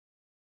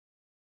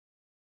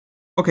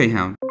Okay,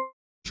 Hound.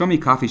 Show me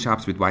coffee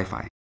shops with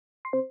Wi-Fi.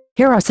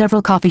 Here are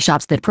several coffee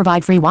shops that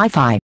provide free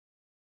Wi-Fi.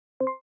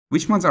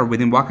 Which ones are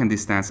within walking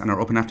distance and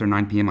are open after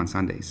 9 p.m. on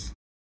Sundays?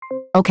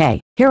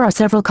 Okay, here are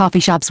several coffee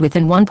shops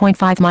within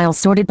 1.5 miles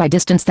sorted by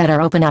distance that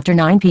are open after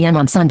 9 p.m.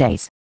 on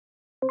Sundays.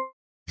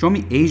 Show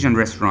me Asian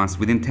restaurants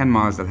within 10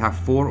 miles that have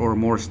 4 or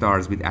more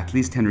stars with at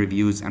least 10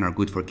 reviews and are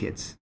good for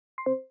kids.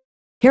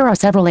 Here are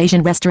several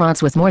Asian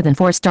restaurants with more than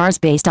 4 stars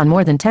based on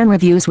more than 10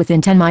 reviews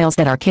within 10 miles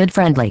that are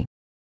kid-friendly.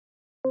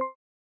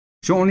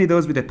 Show only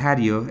those with a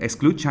patio,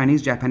 exclude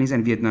Chinese, Japanese,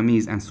 and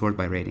Vietnamese, and sort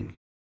by rating.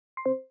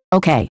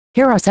 Okay,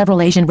 here are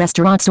several Asian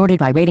restaurants sorted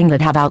by rating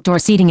that have outdoor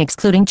seating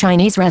excluding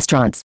Chinese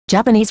restaurants,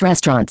 Japanese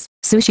restaurants,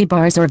 sushi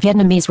bars, or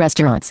Vietnamese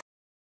restaurants.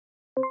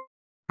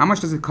 How much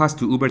does it cost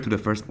to Uber to the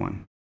first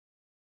one?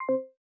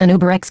 An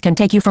UberX can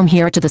take you from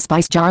here to the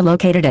Spice Jar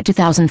located at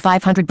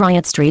 2500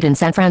 Bryant Street in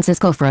San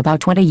Francisco for about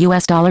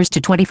 $20 to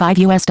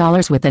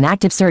 $25 with an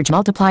active surge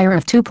multiplier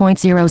of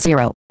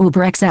 2.00.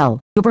 Uber XL,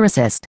 Uber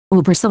Assist,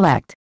 Uber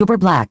Select, Uber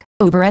Black,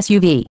 Uber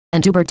SUV,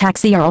 and Uber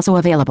Taxi are also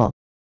available.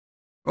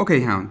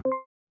 Okay, Hound.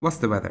 What's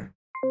the weather?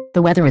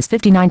 The weather is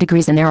 59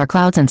 degrees and there are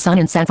clouds and sun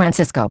in San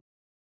Francisco.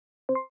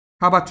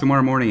 How about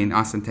tomorrow morning in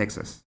Austin,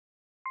 Texas?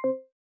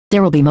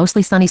 There will be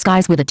mostly sunny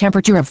skies with a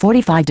temperature of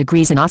 45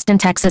 degrees in Austin,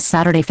 Texas,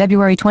 Saturday,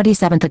 February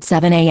 27th at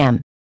 7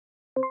 a.m.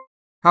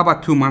 How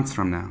about 2 months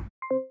from now?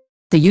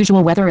 The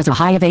usual weather is a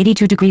high of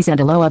 82 degrees and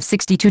a low of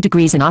 62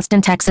 degrees in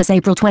Austin, Texas,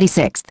 April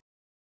 26th.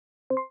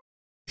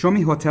 Show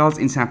me hotels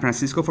in San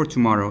Francisco for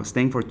tomorrow,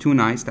 staying for 2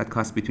 nights that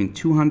cost between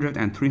 $200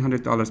 and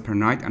 $300 per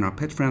night and are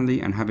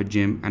pet-friendly and have a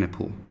gym and a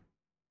pool.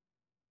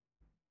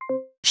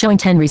 Showing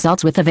 10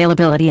 results with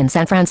availability in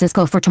San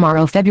Francisco for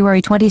tomorrow,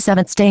 February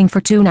 27th, staying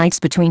for 2 nights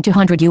between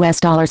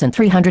 $200 and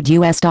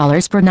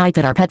 $300 per night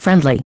that are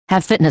pet-friendly,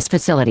 have fitness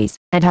facilities,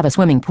 and have a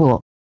swimming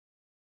pool.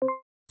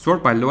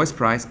 Sort by lowest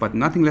price, but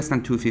nothing less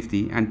than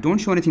 $250, and don't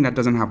show anything that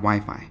doesn't have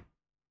Wi-Fi.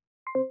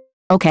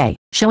 Okay,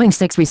 showing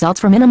 6 results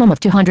for minimum of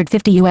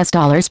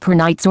 $250 per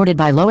night sorted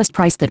by lowest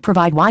price that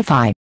provide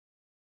Wi-Fi.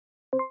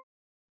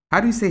 How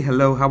do you say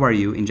hello, how are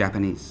you in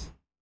Japanese?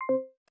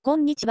 こ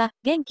んにちは、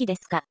元気で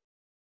すか?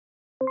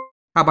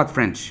 How about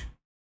French?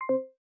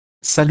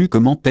 Salut,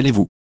 comment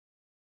allez-vous?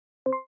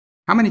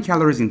 How many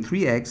calories in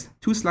 3 eggs,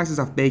 2 slices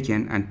of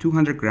bacon, and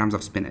 200 grams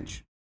of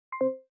spinach?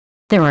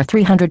 There are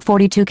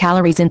 342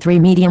 calories in 3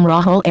 medium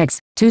raw whole eggs,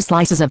 2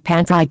 slices of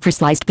pan-fried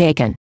pre-sliced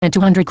bacon, and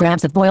 200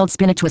 grams of boiled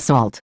spinach with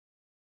salt.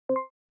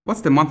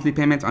 What's the monthly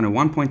payment on a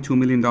 $1.2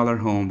 million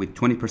home with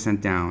 20%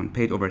 down,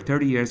 paid over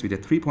 30 years with a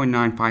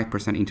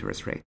 3.95%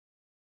 interest rate?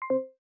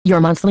 Your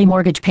monthly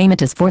mortgage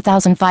payment is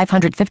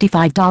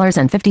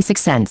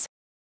 $4,555.56.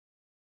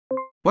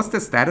 What's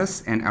the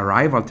status and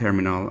arrival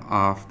terminal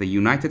of the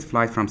United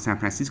flight from San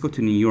Francisco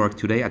to New York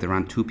today at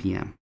around 2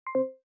 p.m.?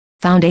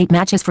 Found 8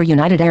 matches for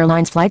United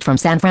Airlines flight from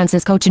San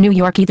Francisco to New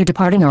York either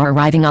departing or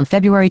arriving on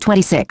February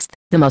 26th,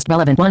 the most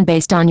relevant one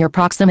based on your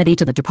proximity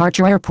to the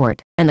departure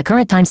airport, and the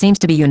current time seems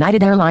to be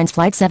United Airlines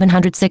Flight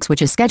 706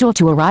 which is scheduled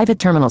to arrive at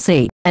Terminal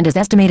C, and is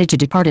estimated to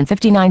depart in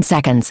 59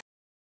 seconds.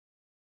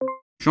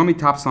 Show me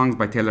top songs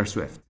by Taylor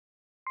Swift.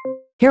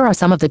 Here are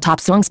some of the top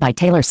songs by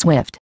Taylor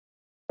Swift.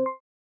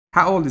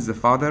 How old is the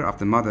father of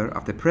the mother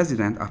of the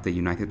President of the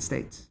United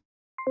States?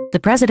 The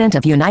President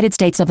of United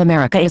States of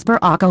America is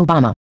Barack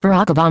Obama.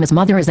 Barack Obama's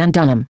mother is Ann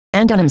Dunham.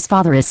 Ann Dunham's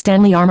father is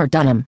Stanley Armour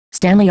Dunham.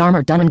 Stanley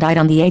Armour Dunham died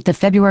on the 8th of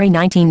February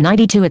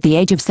 1992 at the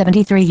age of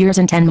 73 years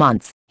and 10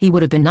 months. He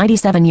would have been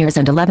 97 years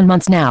and 11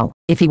 months now,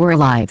 if he were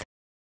alive.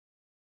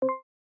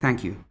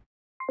 Thank you.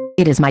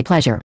 It is my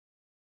pleasure.